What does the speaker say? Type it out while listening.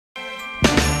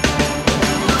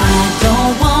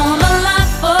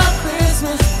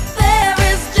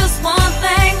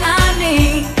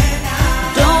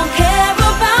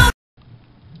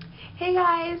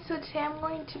today I'm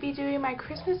going to be doing my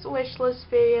Christmas wish list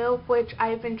video, which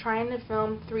I've been trying to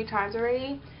film 3 times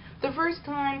already. The first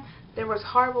time, there was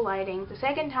horrible lighting. The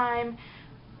second time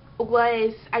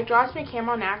was I dropped my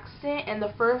camera on accident, and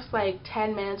the first like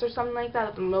 10 minutes or something like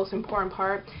that, the most important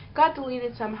part, got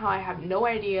deleted somehow. I have no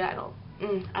idea.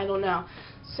 I don't know.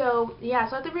 So yeah,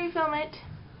 so I have to refilm it.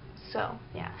 So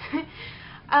yeah.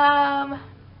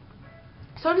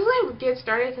 So I'm just going to get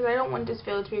started because I don't want this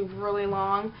video to be really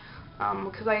long,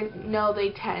 because I know they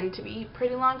tend to be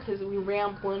pretty long because we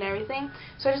ramble and everything.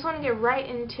 So I just want to get right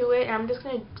into it, and I'm just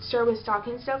going to start with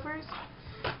stocking stuffers.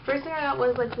 First thing I got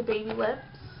was like the baby lips.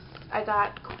 I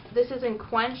got, this is in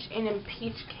Quench and in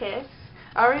Peach Kiss.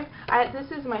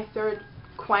 This is my third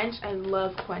Quench. I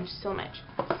love Quench so much.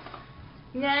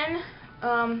 Then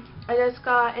I just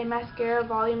got a mascara,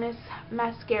 voluminous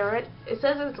mascara. It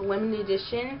says it's a limited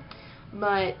edition,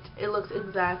 but it looks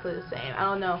exactly the same. I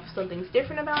don't know if something's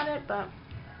different about it, but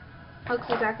it looks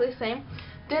exactly the same.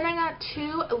 Then I got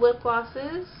 2 lip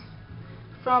glosses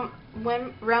from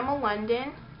Rimmel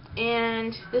London,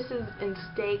 and this is in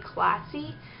Stay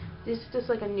Classy. This is just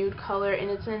like a nude color, and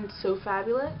it's in So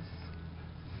Fabulous.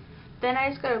 Then I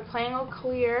just got a plain old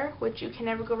clear, which you can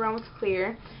never go wrong with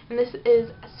clear, and this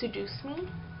is Seduce Me.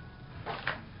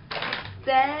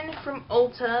 Then from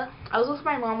Ulta, I was with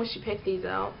my mom when she picked these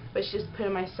out, but she just put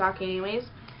in my stocking anyways.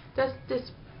 That's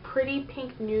this pretty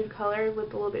pink nude color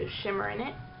with a little bit of shimmer in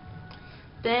it.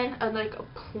 Then like a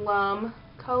plum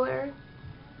color,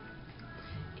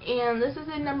 and this is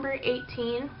in number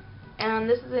 18, and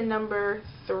this is in number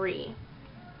 3.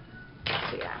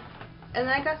 So yeah. And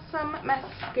then I got some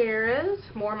mascaras,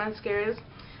 more mascaras.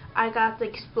 I got the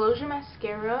Explosion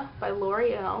Mascara by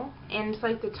L'Oreal, and it's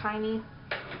like the tiny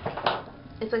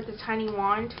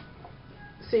wand,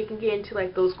 so you can get into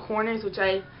like those corners, which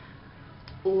I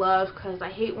love because I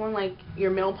hate when like your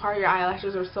middle part of your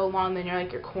eyelashes are so long, then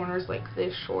your corners like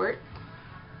this short.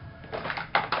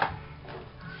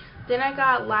 Then I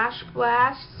got Lash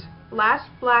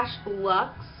Splash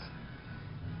Luxe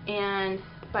and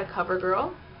by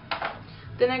CoverGirl.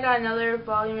 Then I got another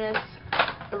voluminous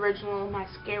original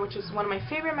mascara, which is one of my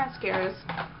favorite mascaras.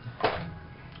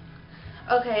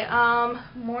 Okay,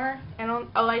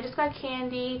 I just got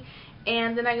candy,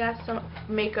 and then I got some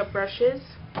makeup brushes.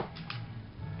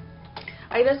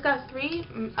 I just got 3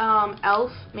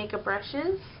 e.l.f. makeup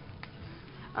brushes.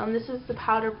 This is the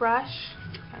powder brush.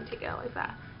 Kind of take it out like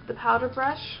that. The powder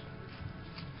brush,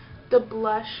 the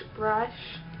blush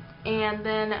brush, and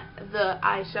then the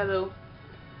eyeshadow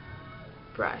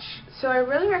brush. So I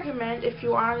really recommend, if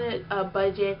you are on a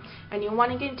budget and you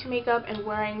want to get into makeup and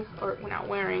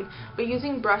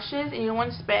using brushes, and you don't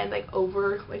want to spend like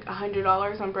over like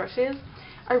 $100 on brushes,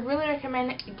 I really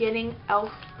recommend getting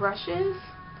e.l.f. brushes.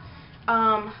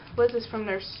 What is this, from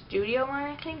their Studio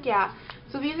line, I think? Yeah.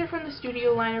 So these are from the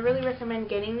Studio line. I really recommend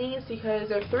getting these because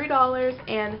they're $3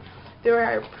 and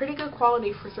they're pretty good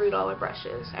quality for $3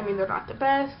 brushes. I mean, they're not the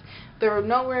best. They're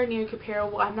nowhere near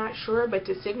comparable, I'm not sure, but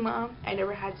to Sigma. I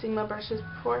never had Sigma brushes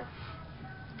before.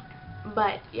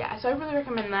 But yeah, so I really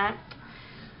recommend that.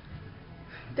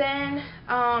 Then,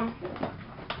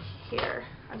 here,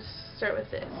 I'll just start with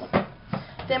this.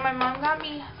 Then my mom got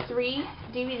me 3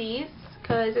 DVDs,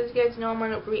 because as you guys know, I'm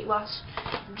on a weight loss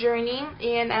journey,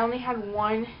 and I only had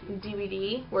 1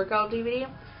 DVD, workout DVD.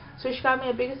 So she got me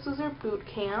a Biggest Loser Boot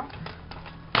Camp,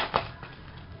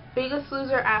 Biggest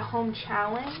Loser at Home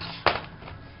Challenge,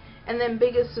 and then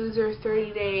Biggest Loser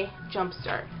 30-Day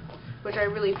Jumpstart, which I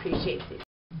really appreciate.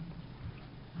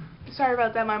 Sorry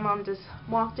about that, my mom just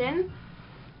walked in.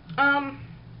 I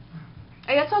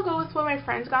guess I'll go with what my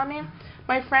friends got me.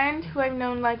 My friend, who I've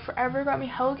known like forever, got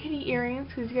me Hello Kitty earrings,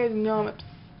 because you guys know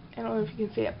I don't know if you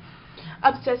can see it,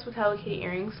 obsessed with Hello Kitty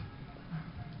earrings.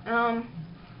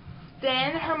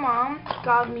 Then her mom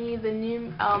got me the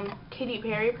new Katy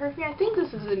Perry perfume. I think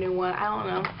this is the new one. I don't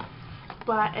know.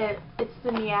 But it's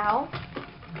the Meow.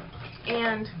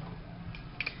 And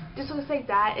this looks like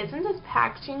that. Isn't this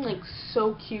packaging like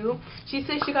so cute? She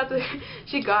said she got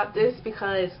this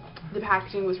because the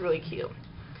packaging was really cute.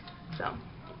 So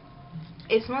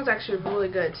it smells actually really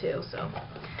good too. So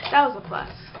that was a plus.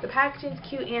 The packaging's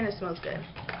cute and it smells good.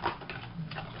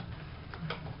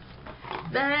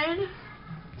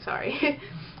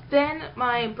 Then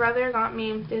my brother got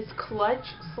me this clutch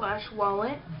 /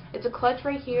 wallet. It's a clutch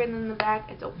right here, and then in the back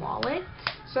it's a wallet.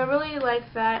 So I really like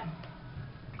that.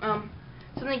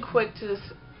 Something quick to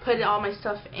just put all my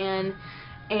stuff in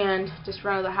and just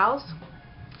run out of the house.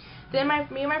 Then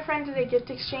me and my friend did a gift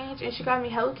exchange, and she got me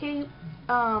Hello Kitty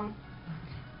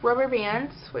rubber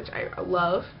bands, which I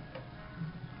love.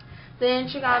 Then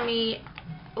she got me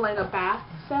like a bath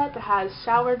set that has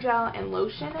shower gel and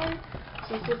lotion in.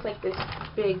 So it's just like this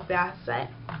big bath set.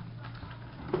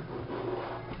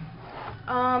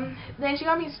 Then she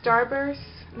got me Sour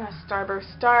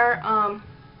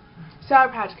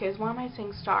Patch Kids. Why am I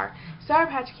saying Star? Sour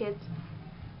Patch Kids.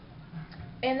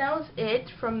 And that was it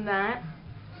from that.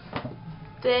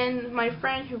 Then my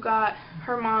friend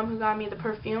her mom who got me the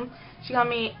perfume, she got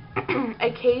me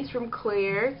a case from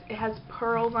Claire's. It has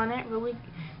pearls on it, really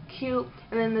cute.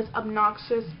 And then this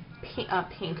obnoxious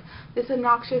this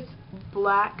obnoxious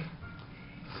black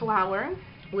flower,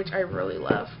 which I really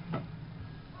love.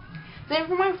 Then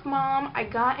for my mom, I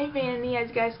got a vanity. As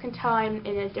you guys can tell, I'm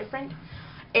in a different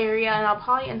area, and I'll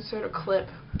probably insert a clip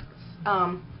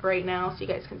right now so you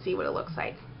guys can see what it looks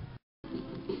like.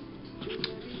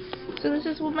 So this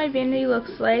is what my vanity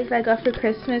looks like that I got for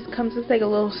Christmas. It comes with like a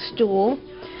little stool,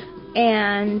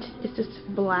 and it's just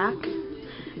black.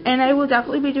 And I will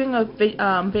definitely be doing a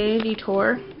vanity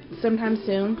tour sometime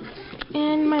soon.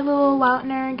 And my little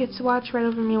Lautner gets to watch right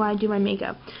over me while I do my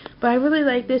makeup. But I really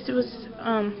like this. It was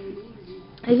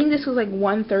I think this was like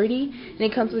 $130, and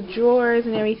it comes with drawers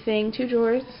and everything, 2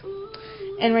 drawers.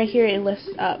 And right here it lifts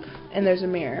up, and there's a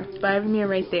mirror. But I have a mirror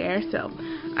right there, so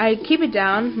I keep it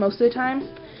down most of the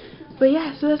time. But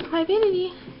yeah, so that's my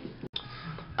vanity.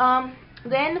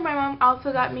 Then my mom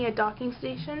also got me a docking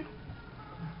station.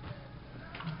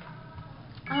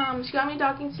 She got me a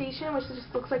docking station, which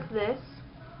just looks like this.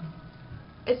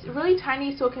 It's really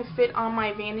tiny, so it can fit on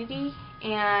my vanity,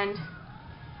 and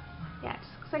yeah, it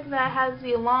just looks like that. It has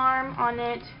the alarm on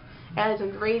it. It has a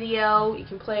radio. You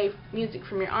can play music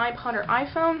from your iPod or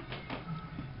iPhone.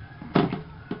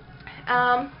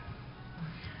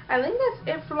 I think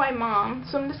that's it for my mom.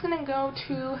 So I'm just gonna go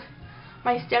to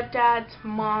my stepdad's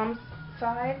mom's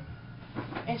side,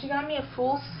 and she got me a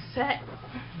full set.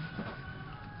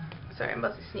 Sorry, I'm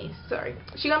about to sneeze. Sorry.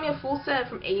 She got me a full set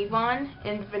from Avon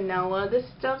in vanilla. This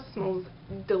stuff smells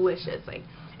delicious. Like,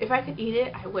 if I could eat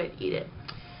it, I would eat it.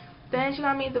 Then she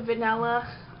got me the vanilla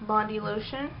body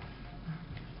lotion.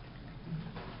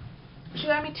 She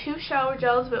got me 2 shower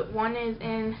gels, but one is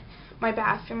in my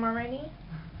bathroom already.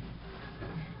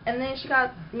 And then she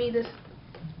got me this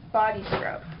body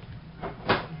scrub.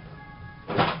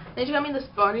 Then she got me this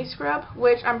body scrub,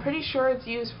 which I'm pretty sure it's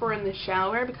used for in the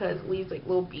shower because it leaves like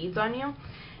little beads on you.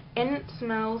 And it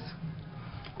smells,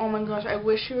 oh my gosh, I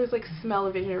wish there was like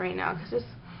smell-o-vision right now because this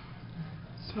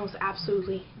smells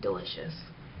absolutely delicious.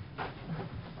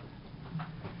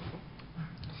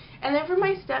 And then for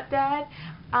my stepdad,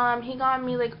 he got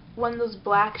me like one of those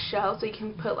black shelves so you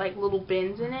can put like little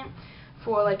bins in it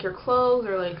for like your clothes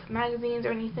or like magazines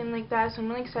or anything like that. So I'm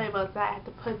really excited about that. I have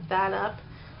to put that up.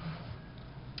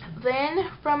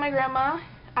 Then from my grandma,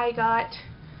 I got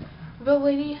the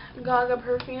Lady Gaga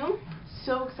perfume.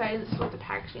 So excited. This is what the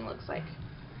packaging looks like.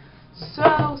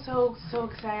 So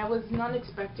excited. I was not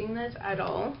expecting this at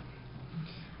all.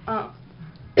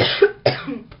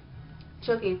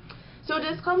 Choking. So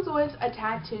this comes with a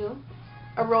tattoo,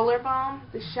 a roller balm,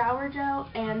 the shower gel,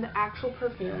 and the actual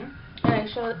perfume. And I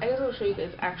guess I'll show you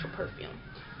guys the actual perfume.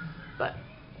 But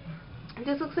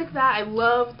this looks like that. I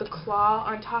love the claw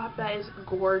on top. That is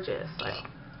gorgeous. Like,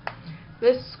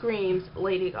 this screams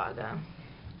Lady Gaga.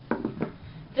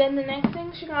 Then the next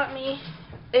thing she got me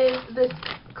is this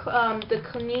the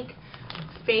Clinique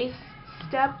face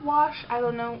step wash. I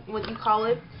don't know what you call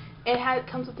it. It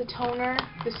comes with the toner,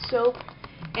 the soap,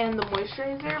 and the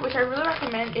moisturizer, which I really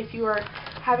recommend if you are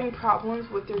having problems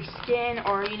with your skin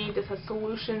or you need just a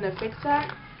solution to fix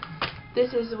that.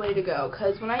 This is the way to go,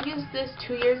 because when I used this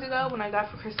 2 years ago, when I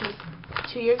got for Christmas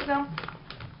 2 years ago,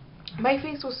 my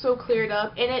face was so cleared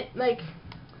up, and it like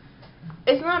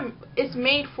it's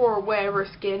made for whatever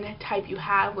skin type you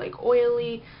have, like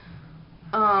oily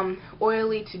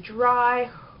to dry,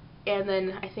 and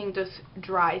then I think just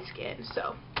dry skin.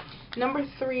 So number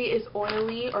 3 is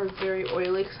oily or very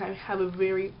oily, because I have a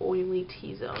very oily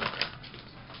T-zone.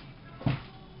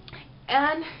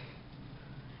 And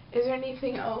is there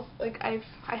anything else? Like, I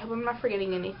hope I'm not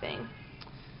forgetting anything.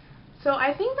 So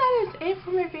I think that is it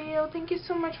for my video. Thank you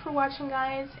so much for watching,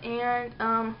 guys. And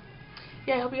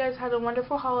yeah, I hope you guys had a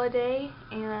wonderful holiday.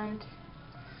 And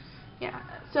yeah,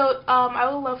 so I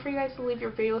would love for you guys to leave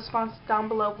your video response down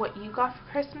below what you got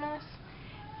for Christmas,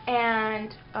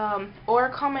 and or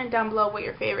comment down below what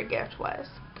your favorite gift was.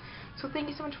 So thank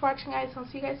you so much for watching, guys. I'll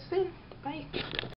see you guys soon. Bye.